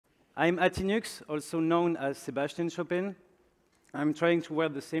I'm at Nuxt, also known as Sebastien Chopin. I'm trying to wear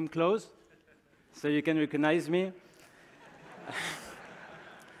the same clothes, so you can recognize me.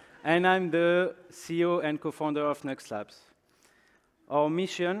 And I'm the CEO and co-founder of Nuxt Labs. Our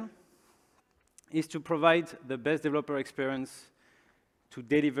mission is to provide the best developer experience to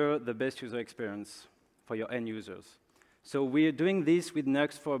deliver the best user experience for your end users. So we're doing this with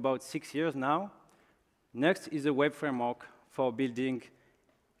Nuxt for about 6 years now. Nuxt is a web framework for building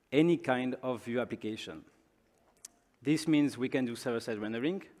any kind of Vue application. This means we can do server-side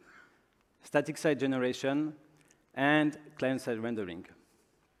rendering, static-side generation, and client-side rendering.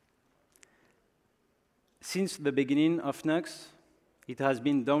 Since the beginning of Nuxt, it has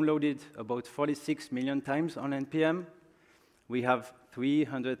been downloaded about 46 million times on NPM. We have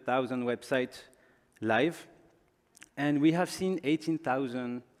 300,000 websites live, and we have seen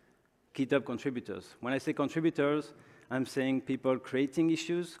 18,000 GitHub contributors. When I say contributors, I'm saying people creating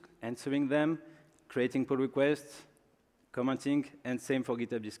issues, answering them, creating pull requests, commenting, and same for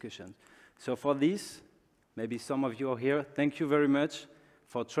GitHub discussion. So for this, maybe some of you are here, thank you very much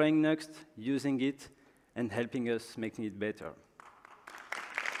for trying Nuxt, using it, and helping us making it better.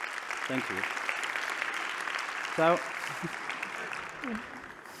 Thank you.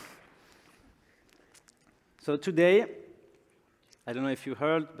 So today, I don't know if you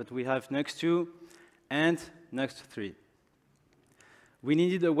heard, but we have Nuxt 2 and Nuxt 3. We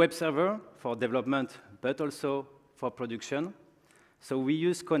needed a web server for development, but also for production. So we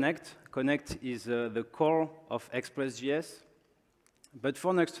use Connect. Connect is the core of Express.js. But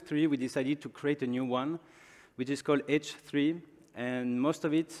for Nuxt 3, we decided to create a new one, which is called H3, and most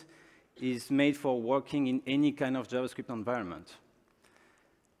of it is made for working in any kind of JavaScript environment.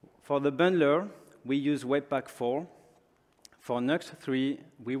 For the bundler, we use Webpack 4. For Nuxt 3,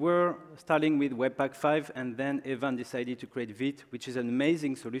 we were starting with Webpack 5, and then Evan decided to create Vite, which is an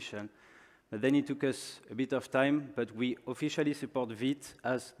amazing solution. But then it took us a bit of time, but we officially support Vite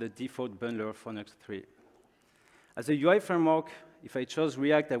as the default bundler for Nuxt 3. As a UI framework, if I chose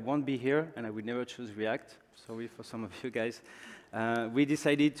React, I won't be here, and I would never choose React. Sorry for some of you guys. We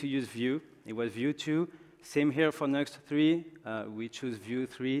decided to use Vue. It was Vue 2. Same here for Nuxt 3. We choose Vue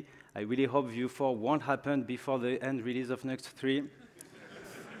 3. I really hope Vue 4 won't happen before the end release of Nuxt 3.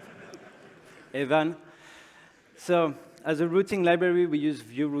 Evan. So as a routing library, we use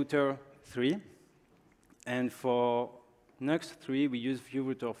Vue Router 3. And for Nuxt 3, we use Vue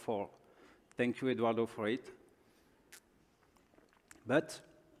Router 4. Thank you, Eduardo, for it. But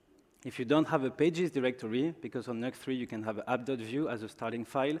if you don't have a pages directory, because on Nuxt 3 you can have app.vue as a starting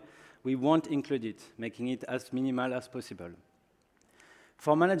file, we won't include it, making it as minimal as possible.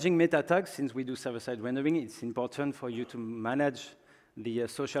 For managing meta tags, since we do server-side rendering, it's important for you to manage the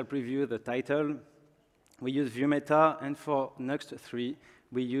social preview, the title. We use Vue Meta, and for Nuxt 3,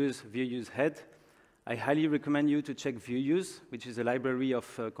 we use Vue Use Head. I highly recommend you to check Vue Use, which is a library of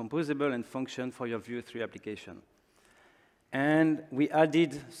composable and function for your Vue 3 application. And we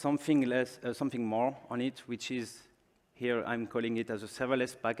added something more on it, which is here I'm calling it as a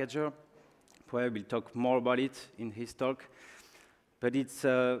serverless packager. Poirier will talk more about it in his talk. But it's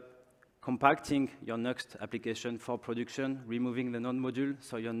compacting your Nuxt application for production, removing the node module.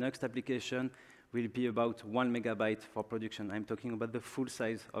 So your Nuxt application will be about 1 megabyte for production. I'm talking about the full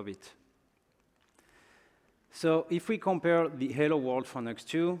size of it. So if we compare the hello world for Nuxt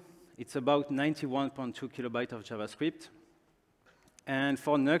 2, it's about 91.2 kilobytes of JavaScript. And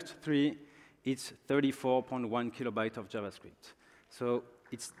for Nuxt 3, it's 34.1 kilobytes of JavaScript. So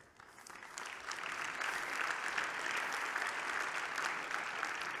it's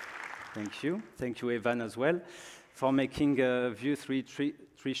Thank you. Thank you, Evan, as well, for making Vue 3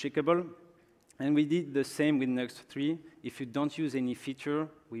 shippable. And we did the same with Nuxt 3. If you don't use any feature,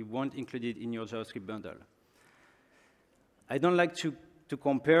 we won't include it in your JavaScript bundle. I don't like to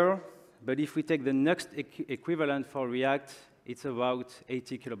compare, but if we take the Nuxt equivalent for React, it's about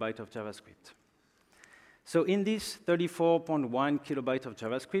 80 kilobytes of JavaScript. So in this 34.1 kilobytes of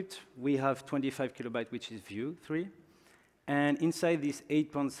JavaScript, we have 25 kilobytes, which is Vue 3. And inside this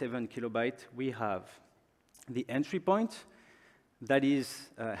 8.7 kilobyte, we have the entry point that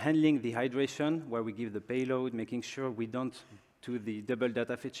is handling the hydration, where we give the payload, making sure we don't do the double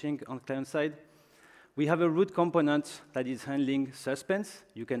data fetching on client side. We have a root component that is handling suspense.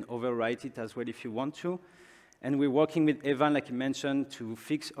 You can overwrite it as well if you want to. And we're working with Evan, like he mentioned, to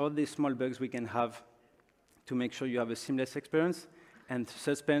fix all the small bugs we can have to make sure you have a seamless experience. And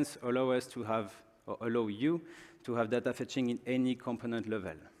suspense allow us to have, or allow you to have data fetching in any component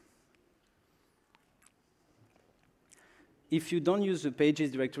level. If you don't use the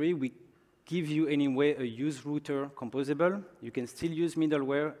pages directory, we give you anyway a use router composable. You can still use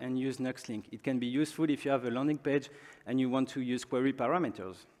middleware and use Nuxt link. It can be useful if you have a landing page and you want to use query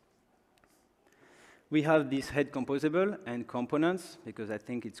parameters. We have this head composable and components, because I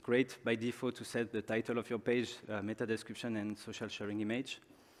think it's great by default to set the title of your page, meta description, and social sharing image.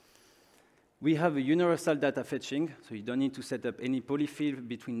 We have a universal data fetching, so you don't need to set up any polyfill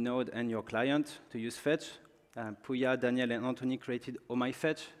between Node and your client to use fetch. Puya, Daniel, and Anthony created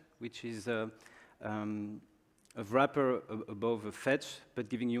OMyFetch, which is a wrapper above a fetch, but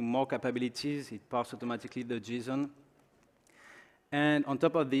giving you more capabilities. It parses automatically the JSON. And on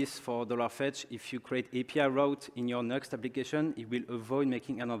top of this, for $fetch, if you create API route in your Nuxt application, it will avoid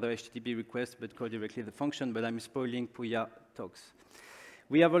making another HTTP request, but call directly the function, but I'm spoiling Puya talks.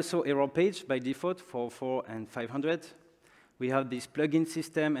 We have also error page by default for 4 and 500. We have this plugin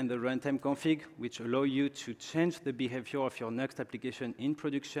system and the runtime config, which allow you to change the behavior of your Nuxt application in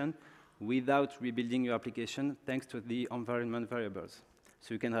production without rebuilding your application, thanks to the environment variables.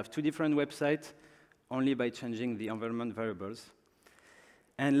 So you can have 2 different websites only by changing the environment variables.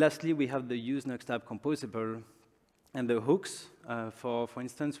 And lastly, we have the use Nuxt app composable and the hooks. For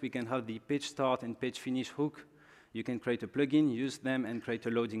instance, we can have the page start and page finish hook. You can create a plugin, use them, and create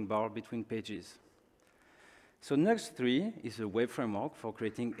a loading bar between pages. So Nuxt 3 is a web framework for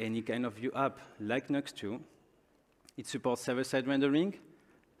creating any kind of Vue app, like Nuxt 2. It supports server-side rendering,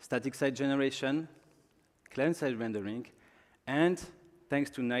 static site generation, client-side rendering, and thanks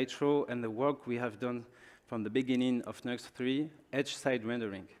to Nitro and the work we have done from the beginning of Nuxt 3, edge-side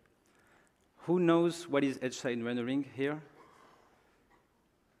rendering. Who knows what is edge-side rendering here?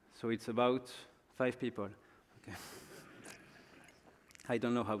 So it's about 5 people. Okay. I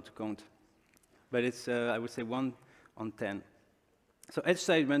don't know how to count, but it's, I would say, 1 on 10. So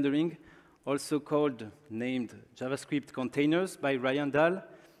edge-side rendering, also named JavaScript containers by Ryan Dahl,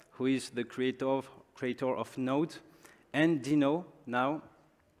 who is the creator of Node, and Dino now,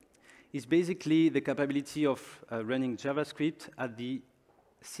 is basically the capability of running JavaScript at the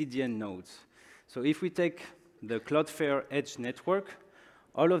CDN nodes. So if we take the Cloudflare Edge network,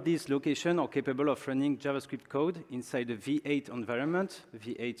 all of these locations are capable of running JavaScript code inside a V8 environment.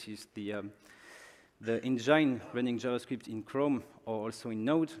 V8 is the engine running JavaScript in Chrome or also in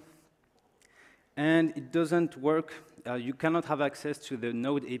Node. And it doesn't work. You cannot have access to the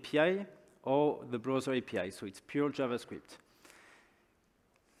Node API or the browser API, so it's pure JavaScript.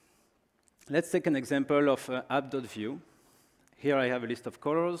 Let's take an example of app.vue. Here I have a list of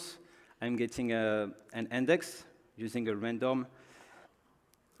colors. I'm getting an index using a random.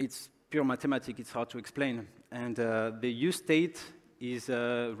 It's pure mathematics. It's hard to explain. And the use state is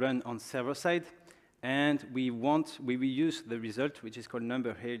run on server side. And we use the result, which is called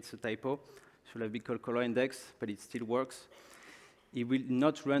number here. It's a typo. Should have been called color index, but it still works. It will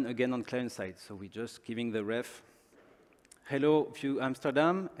not run again on client side. So we're just giving the ref. Hello, Vuejs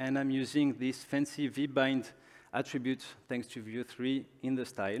Amsterdam, and I'm using this fancy vbind attribute thanks to Vue 3 in the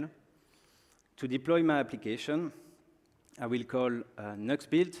style. To deploy my application, I will call Nuxt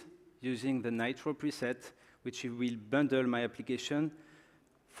build using the Nitro preset, which will bundle my application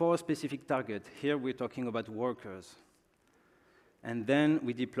for a specific target. Here we're talking about workers. And then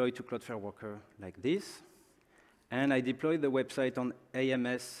we deploy to Cloudflare worker like this. And I deploy the website on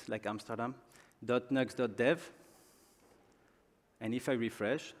AMS, like Amsterdam, .nuxt.dev. And if I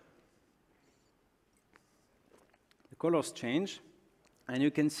refresh, the colors change. And you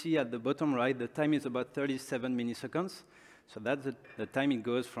can see at the bottom right, the time is about 37 milliseconds. So that's the time it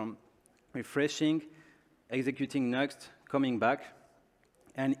goes from refreshing, executing Nuxt, coming back.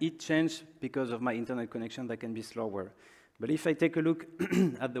 And it changed because of my internet connection that can be slower. But if I take a look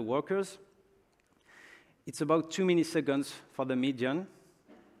at the workers, it's about 2 milliseconds for the median.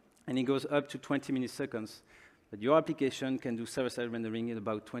 And it goes up to 20 milliseconds. But your application can do server-side rendering in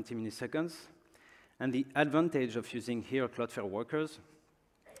about 20 milliseconds. And the advantage of using here Cloudflare workers,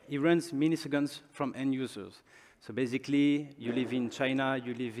 it runs milliseconds from end users. So basically, you live in China,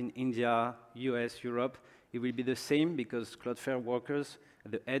 you live in India, US, Europe. It will be the same because Cloudflare workers,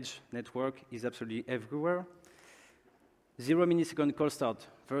 the edge network, is absolutely everywhere. 0 millisecond call start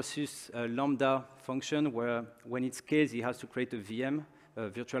versus a Lambda function where when it scales, it has to create a VM, a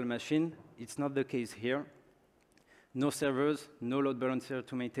virtual machine. It's not the case here. No servers, no load balancer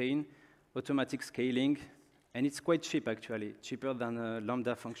to maintain, automatic scaling, and it's quite cheap, actually, cheaper than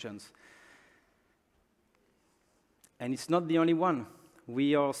Lambda functions. And it's not the only one.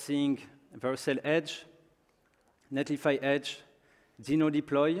 We are seeing Vercel Edge, Netlify Edge, Dino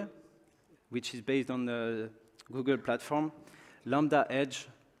Deploy, which is based on the Google platform, Lambda Edge,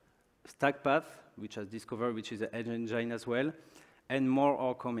 StackPath, which has Discover, which is an edge engine as well, and more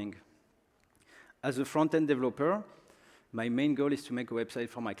are coming. As a front-end developer, my main goal is to make a website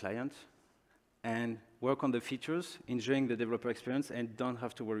for my client and work on the features, enjoying the developer experience, and don't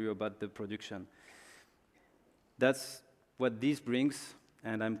have to worry about the production. That's what this brings,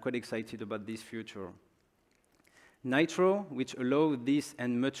 and I'm quite excited about this future. Nitro, which allows this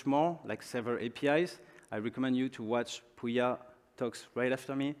and much more, like several APIs, I recommend you to watch Puya talks right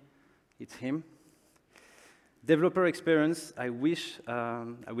after me. It's him. Developer experience, I wish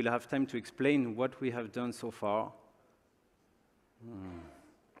I will have time to explain what we have done so far.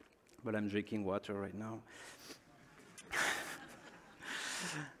 But I'm drinking water right now.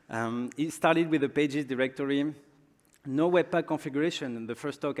 It started with the pages directory. No Webpack configuration. And the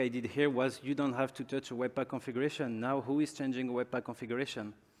first talk I did here was you don't have to touch a Webpack configuration. Now, who is changing a Webpack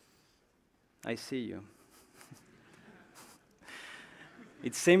configuration? I see you.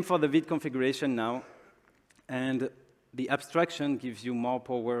 It's same for the Vite configuration now. And the abstraction gives you more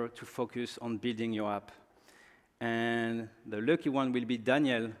power to focus on building your app. And the lucky one will be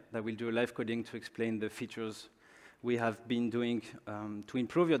Daniel, that will do a live coding to explain the features we have been doing to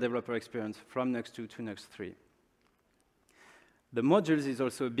improve your developer experience from Nuxt 2 to Nuxt 3. The modules is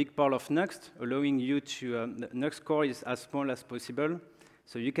also a big part of Nuxt, allowing you to, Nuxt core is as small as possible,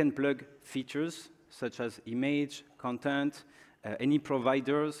 so you can plug features such as image, content, any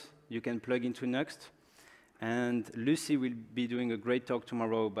providers you can plug into Nuxt. And Lucy will be doing a great talk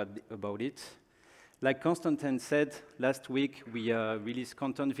tomorrow about it. Like Constantin said, last week we released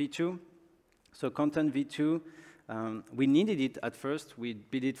Content V2. So Content V2, we needed it at first. We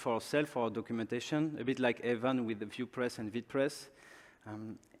built it for ourselves, for our documentation, a bit like Evan with the VuePress and VitePress.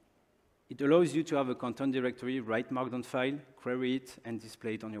 It allows you to have a content directory, write Markdown file, query it, and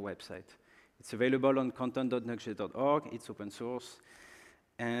display it on your website. It's available on content.nuxt.org. It's open source.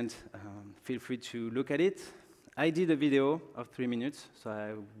 And feel free to look at it. I did a video of 3 minutes, so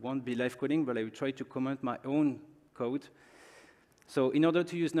I won't be live coding, but I will try to comment my own code. So in order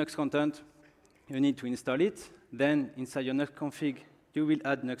to use Nuxt content, you need to install it. Then inside your Nuxt config, you will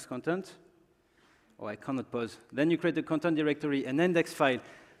add Nuxt content. Oh, I cannot pause. Then you create a content directory, an index file.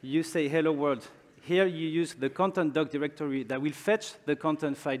 You say hello world. Here you use the content doc directory that will fetch the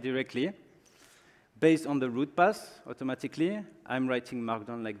content file directly. Based on the root path, automatically, I'm writing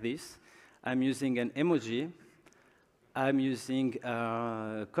Markdown like this. I'm using an emoji. I'm using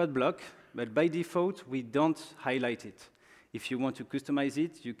a code block, but by default, we don't highlight it. If you want to customize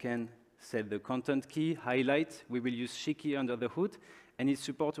it, you can set the content key, highlight. We will use Shiki under the hood, and it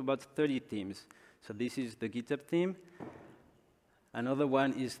supports about 30 themes. So this is the GitHub theme. Another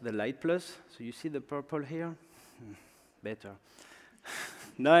one is the Light Plus. So you see the purple here? Better.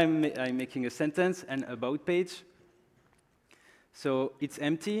 Now I'm making a sentence and about page. So it's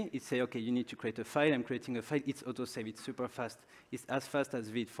empty. It says, OK, you need to create a file. I'm creating a file. It's autosave. It's super fast. It's as fast as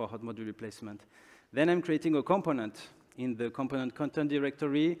Vite for hot module replacement. Then I'm creating a component. In the component content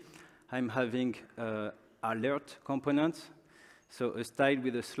directory, I'm having an alert component, so a style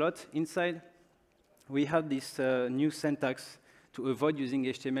with a slot inside. We have this new syntax to avoid using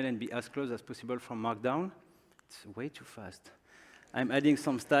HTML and be as close as possible from Markdown. It's way too fast. I'm adding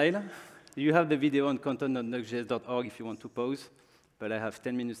some style. You have the video on content.nuxt.js.org if you want to pause, but I have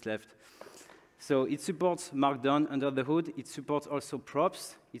 10 minutes left. So it supports Markdown under the hood. It supports also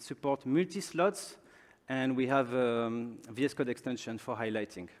props. It supports multi-slots. And we have VS Code extension for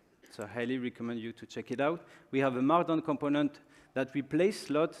highlighting. So I highly recommend you to check it out. We have a Markdown component that replaces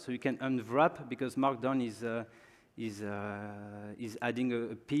slot, so you can unwrap, because Markdown is adding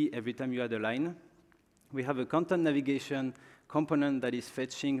a P every time you add a line. We have a content navigation component that is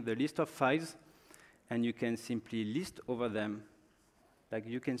fetching the list of files, and you can simply list over them. Like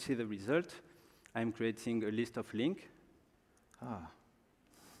you can see the result. I'm creating a list of links.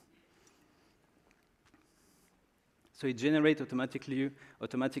 So it generates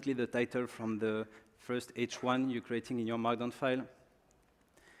automatically the title from the first H1 you're creating in your Markdown file.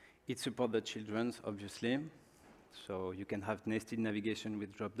 It supports the children's, obviously. So you can have nested navigation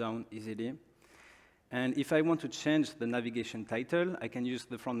with dropdown easily. And if I want to change the navigation title, I can use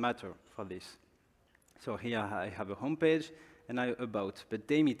the front matter for this. So here I have a home page and I about. But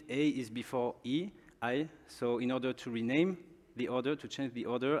damn it, A is before E, I. So in order to rename the order, to change the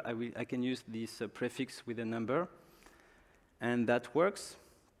order, I can use this prefix with a number. And that works.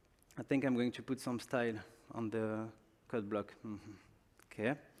 I think I'm going to put some style on the code block.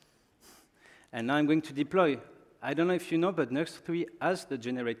 OK. And now I'm going to deploy. I don't know if you know, but Nuxt 3 has the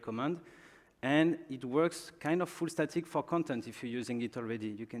generate command. And it works kind of full static for content if you're using it already.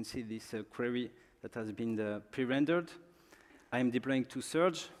 You can see this query that has been pre-rendered. I'm deploying to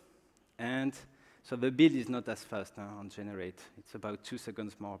Surge. And So the build is not as fast on Generate. It's about 2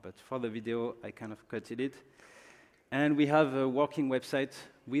 seconds more, but for the video, I kind of cut it. And we have a working website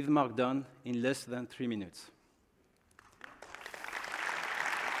with Markdown in less than 3 minutes.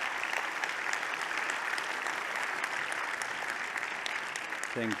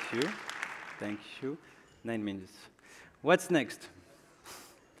 Thank you. Thank you. 9 minutes. What's next?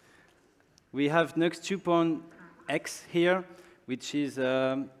 We have Nuxt 2.x here, which is,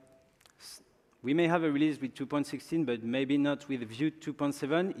 we may have a release with 2.16, but maybe not with Vue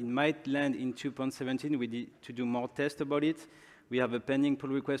 2.7. It might land in 2.17. We need to do more tests about it. We have a pending pull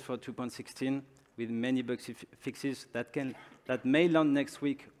request for 2.16 with many bug fixes that may land next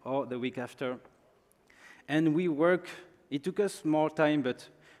week or the week after. And we work. It took us more time, but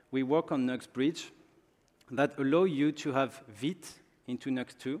we work on Nuxt Bridge that allow you to have Vite into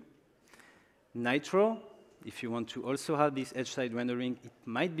Nuxt 2. Nitro, if you want to also have this edge-side rendering, it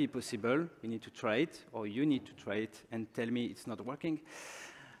might be possible. We need to try it, or you need to try it and tell me it's not working.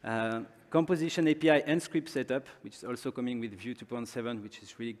 Composition API and script setup, which is also coming with Vue 2.7, which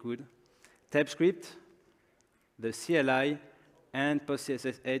is really good. TypeScript, the CLI, and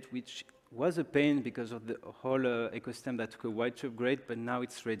PostCSS 8, which was a pain because of the whole ecosystem that took a while to upgrade, but now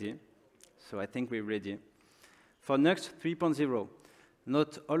it's ready. So I think we're ready. For Nuxt 3.0,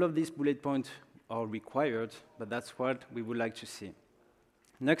 not all of these bullet points are required, but that's what we would like to see.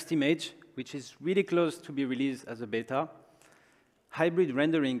 Nuxt Image, which is really close to be released as a beta. Hybrid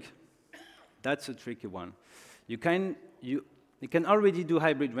rendering, that's a tricky one. You can already do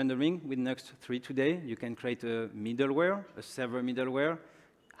hybrid rendering with Nuxt 3 today. You can create a middleware, a server middleware,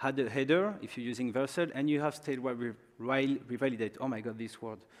 add a header if you're using Vercel, and you have statewide revalidate. Oh my God, this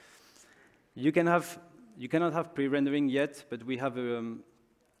word. You cannot have pre-rendering yet, but we have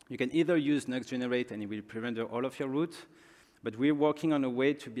you can either use Nuxt Generate and it will pre-render all of your routes, but we're working on a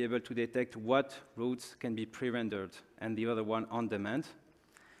way to be able to detect what routes can be pre-rendered and the other one on demand.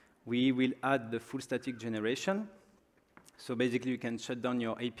 We will add the full static generation. So basically, you can shut down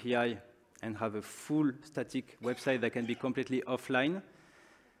your API and have a full static website that can be completely offline.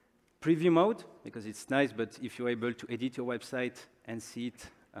 Preview mode, because it's nice, but if you're able to edit your website and see it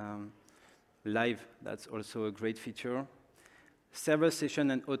live, that's also a great feature. Server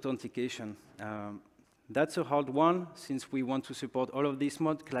session and authentication. That's a hard one, since we want to support all of these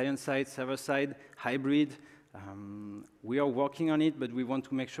modes, client-side, server-side, hybrid. We are working on it, but we want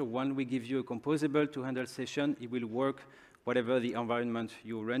to make sure when we give you a composable to handle session, it will work whatever the environment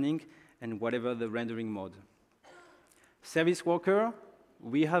you're running and whatever the rendering mode. Service worker.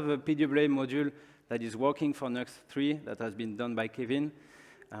 We have a PWA module that is working for Nuxt 3 that has been done by Kevin.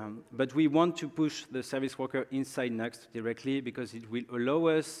 But we want to push the service worker inside Nuxt directly because it will allow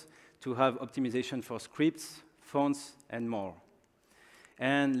us to have optimization for scripts, fonts, and more.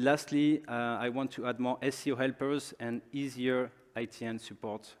 And lastly, I want to add more SEO helpers and easier ITN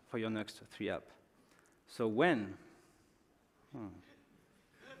support for your Nuxt 3 app. So when?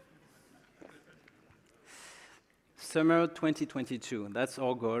 Summer 2022, that's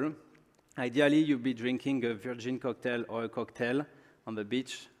our goal. Ideally, you'll be drinking a virgin cocktail or a cocktail on the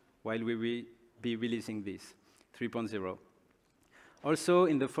beach while we will be releasing this, 3.0. Also,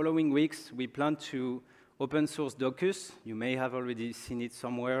 in the following weeks, we plan to open source Docus. You may have already seen it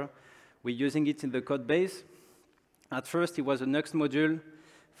somewhere. We're using it in the code base. At first, it was a Nuxt module.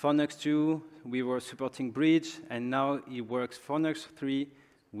 For Nuxt 2, we were supporting Bridge, and now it works for Nuxt 3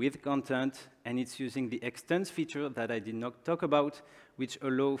 with content, and it's using the extends feature that I did not talk about, which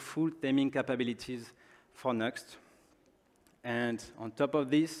allow full theming capabilities for Nuxt. And on top of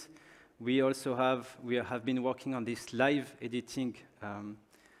this, we have been working on this live editing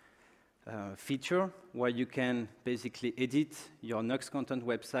feature, where you can basically edit your Nuxt content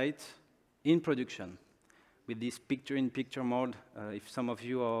website in production with this picture-in-picture mode. If some of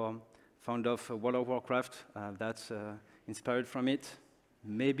you are fond of World of Warcraft, that's inspired from it.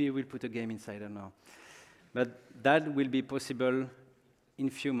 Maybe we'll put a game inside, I don't know. But that will be possible in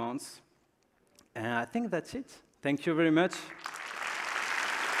a few months. And I think that's it. Thank you very much.